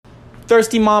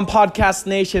Thirsty Mom Podcast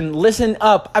Nation, listen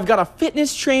up. I've got a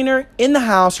fitness trainer in the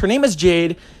house. Her name is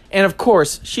Jade. And of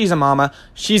course, she's a mama.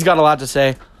 She's got a lot to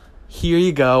say. Here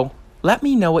you go. Let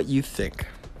me know what you think.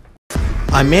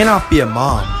 I may not be a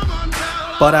mom,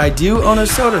 but I do own a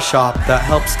soda shop that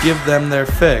helps give them their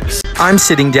fix. I'm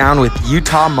sitting down with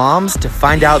Utah moms to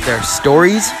find out their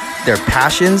stories, their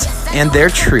passions, and their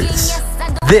truths.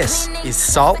 This is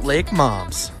Salt Lake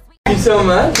Moms. Thank you so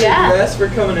much, Bess, for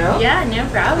coming out. Yeah, no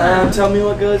problem. Tell me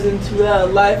what goes into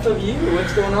life of you.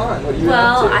 What's going on? What are you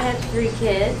up to? I have 3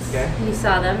 kids. Okay. You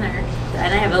saw them there.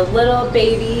 And I have a little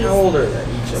baby. How old are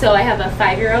they each? So I have a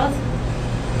 5-year-old,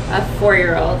 a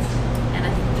 4-year-old, and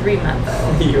a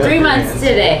 3-month-old. 3 months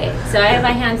today. So I have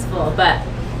my hands full. But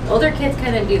older kids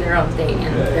kind of do their own thing,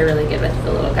 and they're really good with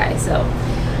the little guy. So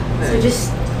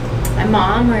just... My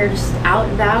mom, we're just out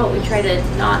and about. We try to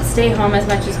not stay home as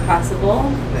much as possible,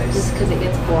 just because it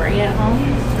gets boring at home.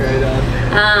 Right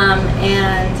on.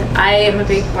 And I am a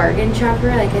big bargain shopper.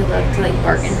 Like, I love to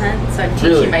bargain hunt. So I'm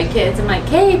teaching my kids. I'm like,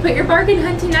 hey, put your bargain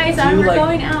hunting eyes on. We're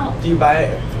going out. Do you buy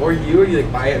it for you, or do you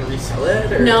buy it and resell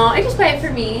it? Or? No, I just buy it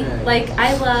for me. Right.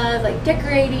 I love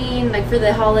decorating, for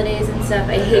the holidays and stuff.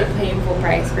 I hate paying full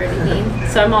price for anything.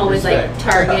 So I'm always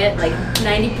Target,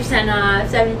 90%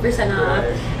 off, 70% off,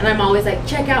 and I'm always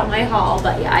check out my haul.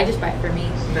 But yeah, I just buy it for me.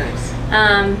 Nice.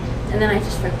 And then I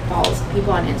just follow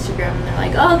people on Instagram, and they're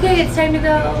like, oh, okay, it's time to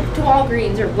go to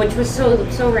Walgreens, which was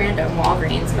so random,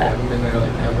 Walgreens. But I haven't been there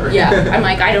ever. Yeah, I'm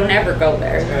I don't ever go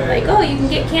there. Right. Oh, you can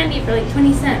get candy for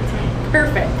 20 cents.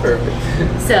 Perfect.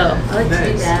 So I like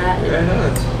to do that. Right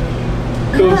on.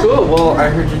 Cool. Well, I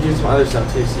heard you do some other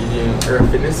stuff too. So you're a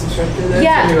fitness instructor there?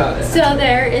 Yeah. Tell me about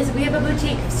it. So we have a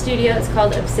boutique studio. It's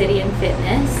called Obsidian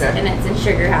Fitness, and it's in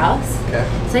Sugar House. Okay.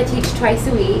 So I teach twice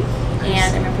a week,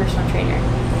 and I'm a personal trainer.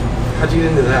 How'd you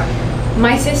get into that?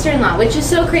 My sister-in-law, which is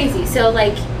so crazy. So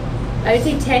I would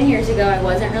say 10 years ago, I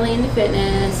wasn't really into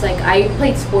fitness. I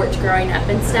played sports growing up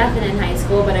and stuff, and in high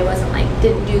school, but I wasn't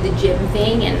didn't do the gym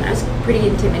thing, and I was pretty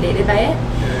intimidated by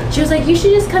it. She was like, you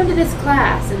should just come to this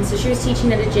class. And so she was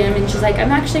teaching at a gym, and she's like,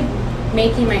 I'm actually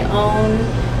making my own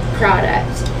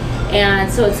product.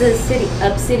 And so it's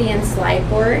a Obsidian slide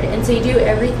board, and so you do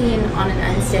everything on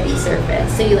an unsteady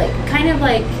surface. So you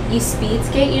you speed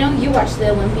skate, you watch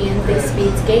the Olympians, they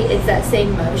speed skate. It's that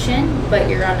same motion, but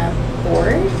you're on a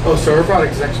board. Oh, so her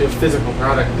product is actually a physical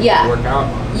product that you work out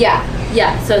on.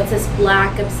 Yeah. So it's this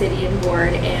black Obsidian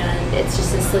board, and it's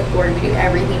just a slick board. We do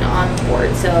everything on the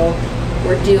board. So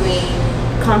we're doing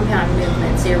compound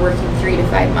movements. So you're working 3 to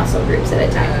 5 muscle groups at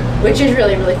a time, which is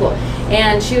really, really cool.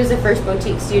 And she was the first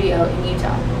boutique studio in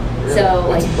Utah. Really? So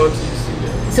what's a boutique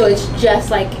studio? So it's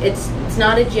just it's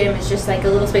not a gym. It's just a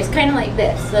little space, kind of like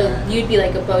this. So you'd be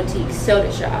like a boutique soda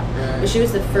shop. Right. But she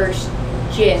was the first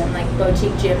gym,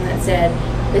 boutique gym, that said,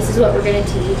 this is what we're gonna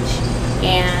teach,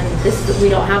 and we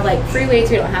don't have free weights.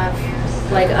 We don't have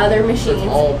other machines. It's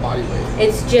all body weight.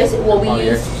 It's just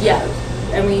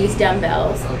and we use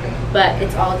dumbbells. Okay. But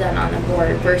it's all done on the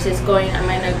board versus I'm going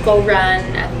to go run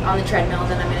on the treadmill,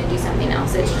 then I'm going to do something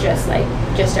else. It's just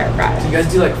our product. Do you guys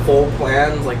do full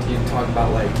plans? Do you talk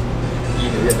about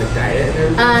the diet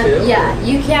and everything too? Yeah,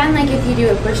 you can if you do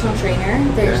a personal trainer.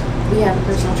 We have a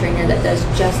personal trainer that does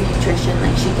just nutrition.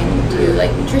 She can do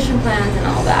nutrition plans and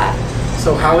all that.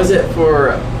 So how is it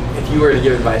if you were to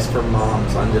give advice for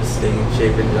moms on just staying in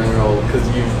shape in general, because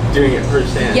you're doing it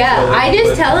firsthand? Yeah, I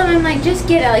just tell them, I'm just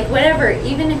get it, whatever.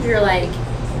 Even if you're I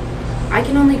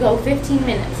can only go 15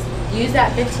 minutes. Use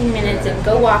that 15 minutes and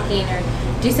go walking or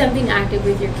do something active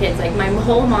with your kids. My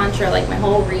whole mantra, my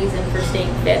whole reason for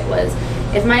staying fit was,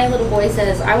 if my little boy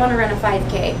says, I want to run a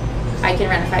 5K, I can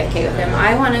run a 5K with him.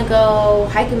 I want to go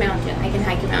hike a mountain, I can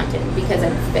hike a mountain because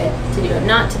I'm fit to do it.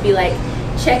 Not to be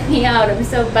check me out, I'm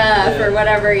so buff or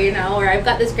whatever, or I've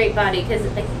got this great body, because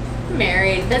I'm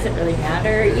married, it doesn't really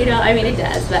matter, it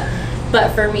does,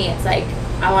 but for me it's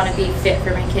I want to be fit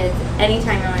for my kids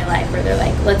anytime in my life where they're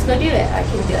let's go do it. I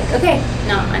can be okay,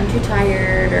 no, I'm too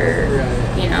tired, or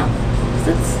you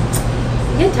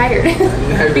get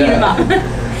tired being a mom.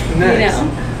 Nice.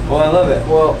 Well, I love it.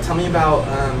 Well, tell me about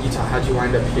Utah. How'd you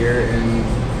wind up here and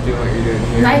doing what you're doing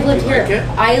here? I've lived here. Like it?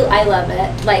 I love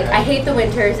it. I hate the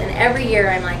winters, and every year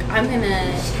I'm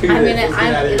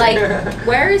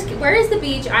where is the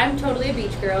beach? I'm totally a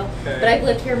beach girl, but I've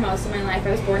lived here most of my life.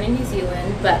 I was born in New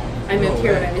Zealand, but I moved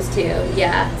here when I was 2.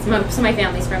 Yeah, so my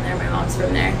family's from there. My mom's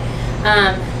from there.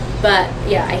 But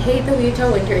yeah, I hate the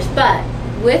Utah winters. But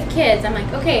with kids, I'm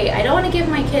okay, I don't want to give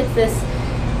my kids this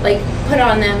like put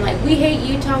on them like we hate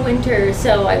Utah winter,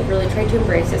 so I really tried to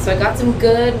embrace it. So I got some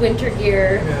good winter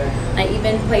gear. I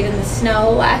even played in the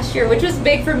snow last year, which was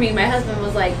big for me. My husband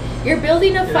was like, "You're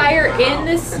building a fire in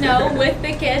the snow with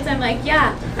the kids." I'm like,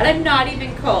 "Yeah," and I'm not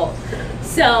even cold.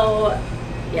 So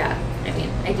yeah, I mean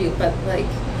I do, but like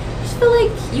I just feel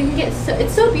like you can get so,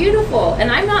 it's so beautiful, and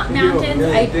I'm not mountains.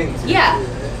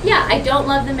 I don't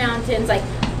love the mountains. Like,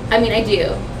 I mean I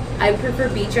do. I prefer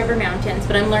beach over mountains,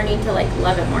 but I'm learning to like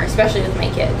love it more, especially with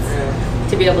my kids.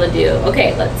 To be able to do,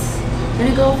 okay, we're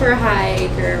gonna go for a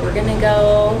hike, or we're gonna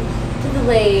go to the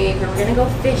lake, or we're gonna go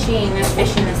fishing. I was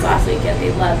fishing this last weekend.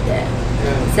 They loved it.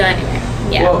 So anyway,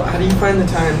 yeah. Well, how do you find the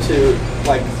time to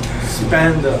like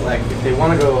spend like if they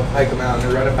want to go hike a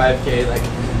mountain or run a 5K? Like,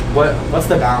 what's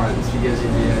the balance? Because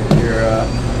you're a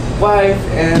wife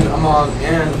and a mom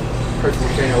and personal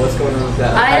trainer. What's going on with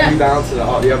that? How do you balance it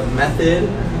all? Do you have a method?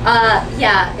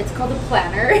 Yeah, it's called a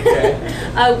planner.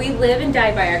 Okay. We live and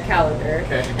die by our calendar.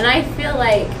 Okay. And I feel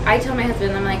like, I tell my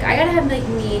husband, I'm like, I gotta have like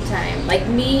me time. Like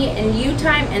me and you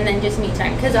time, and then just me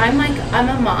time. Because I'm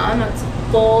a mom, it's a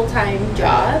full-time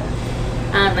job.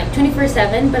 Like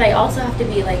 24/7, but I also have to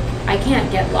be like, I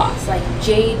can't get lost. Like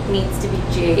Jade needs to be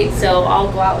Jade, so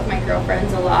I'll go out with my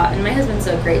girlfriends a lot. And my husband's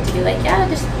so great to be like, yeah,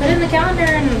 just put it in the calendar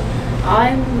and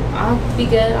I'll be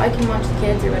good. I can watch the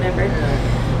kids or whatever.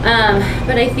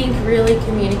 But I think really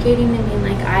communicating and being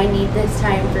like, I need this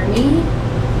time for me,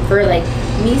 for like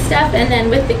me stuff. And then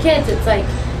with the kids, it's like,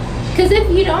 because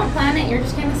if you don't plan it, you're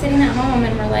just kind of sitting at home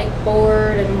and we're like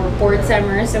bored, and we're bored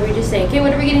summer. So we just say, okay,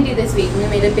 what are we going to do this week? And we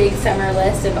made a big summer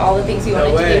list of all the things we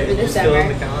wanted to do for the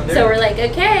summer. So we're like,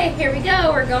 okay, here we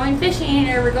go. We're going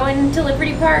fishing, or we're going to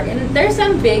Liberty Park. And there's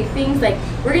some big things like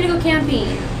we're going to go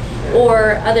camping.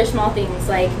 Or other small things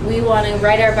like we want to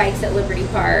ride our bikes at Liberty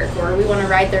Park, or we want to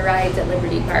ride the rides at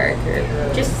Liberty Park, or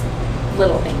just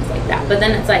little things like that. But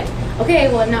then it's like, okay,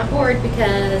 well, I'm not bored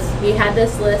because we had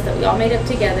this list that we all made up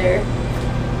together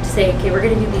to say, okay, we're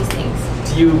going to do these things.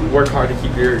 Do you work hard to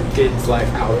keep your kids like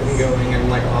out and going and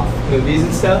like off movies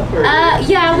and stuff? Or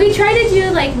yeah, we try to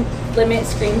do like limit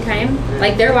screen time.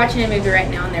 Like they're watching a movie right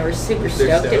now and they were super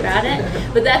stoked about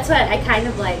it. But that's what I kind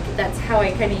of like, that's how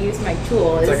I kind of use my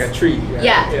tool. It's like a treat. Right?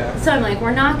 Yeah. So I'm like,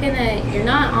 you're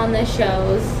not on the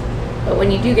shows, but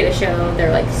when you do get a show,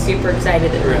 they're like super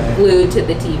excited and like glued to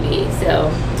the TV. So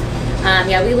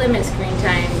yeah, we limit screen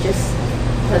time just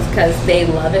because they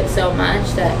love it so much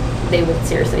that they would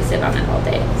seriously sit on it all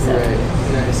day. So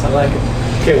nice, I like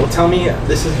it. Okay, well tell me,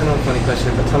 this is kind of a funny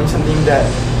question, but tell me something that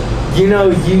you know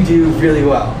you do really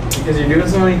well, because you're doing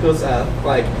so many cool stuff.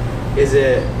 Like, is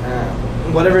it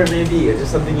whatever it may be, it's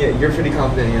just something that you're pretty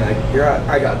confident in, you're like,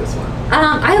 I got this one.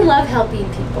 I love helping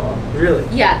people. Really?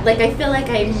 Yeah, like I feel like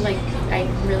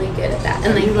I'm really good at that,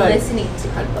 and like listening to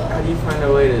people. How do you find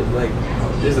a way to like?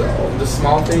 Is it all just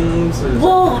small things?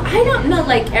 Well, I don't know.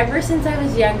 Like ever since I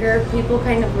was younger, people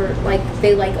kind of were like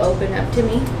they like open up to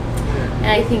me, and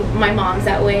I think my mom's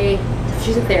that way.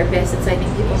 She's a therapist, and so I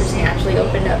think people just naturally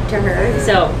opened up to her.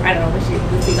 So I don't know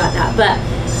if she got that, but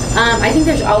I think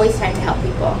there's always time to help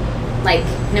people. Like,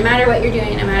 no matter what you're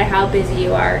doing, no matter how busy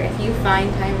you are, if you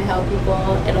find time to help people,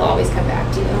 it'll always come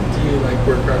back to you. Do you like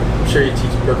work hard? I'm sure you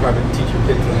work hard to teach your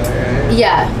kids that, right?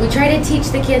 Yeah, we try to teach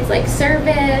the kids like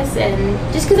service,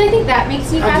 and just because I think that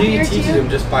makes you happier too. How do you teach them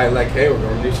just by like, hey, we're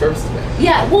going to do service today?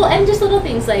 Yeah, well, and just little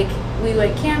things like we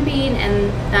went camping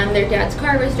and their dad's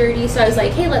car was dirty, so I was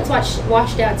like, hey, let's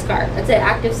wash dad's car. That's an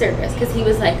active service, because he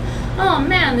was like, oh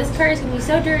man, this car is gonna be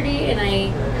so dirty and I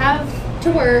have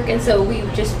to work, and so we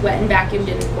just went and vacuumed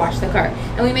and washed the car,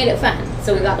 and we made it fun.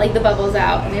 So we got like the bubbles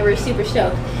out and they were super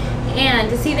stoked, and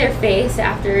to see their face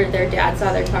after their dad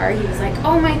saw their car, he was like,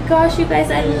 oh my gosh, you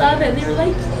guys, I love it. And they were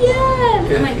like,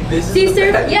 yes. I'm like, see,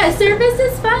 service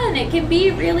is fun. It can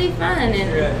be really fun,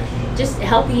 and just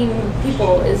helping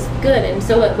people is good. And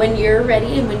so when you're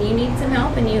ready and when you need some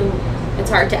help, and it's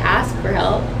hard to ask for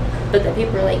help, but that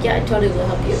people are like, yeah, I totally will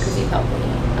help you because you've helped me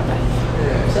a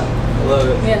bunch. So I love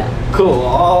it. Yeah. Cool. Well,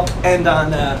 I'll end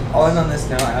on this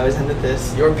note. I always end with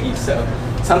this, your piece. So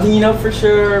something you know for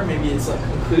sure. Maybe it's a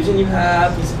conclusion you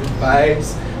have, piece of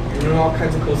advice. You know, all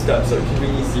kinds of cool stuff. So it can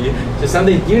be easy. Just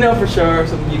something you know for sure,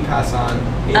 something you pass on,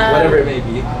 whatever it may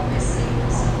be.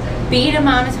 Being a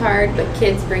mom is hard, but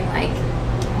kids bring like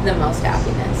the most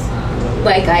happiness.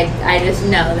 Like I just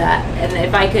know that, and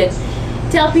if I could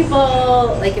tell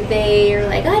people, like if they are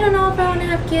like, I don't know if I want to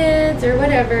have kids or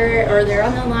whatever, or they're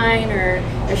on the line or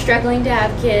they're struggling to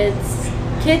have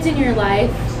kids in your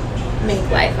life make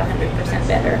life 100%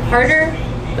 better. Harder,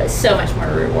 but so much more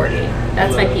rewarding.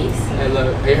 That's my piece. I love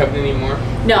it. Are you having any more?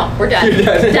 No, we're done. You're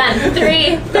done. Done. Three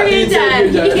You're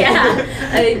done. done.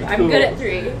 Yeah, I'm Cool. good at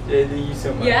 3. Yeah, thank you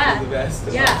so much. Yeah. You're the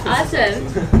best. Yeah, awesome.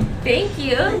 Thank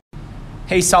you.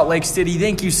 Hey, Salt Lake City,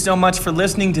 thank you so much for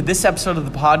listening to this episode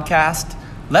of the podcast.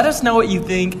 Let us know what you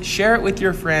think. Share it with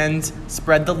your friends.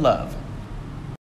 Spread the love.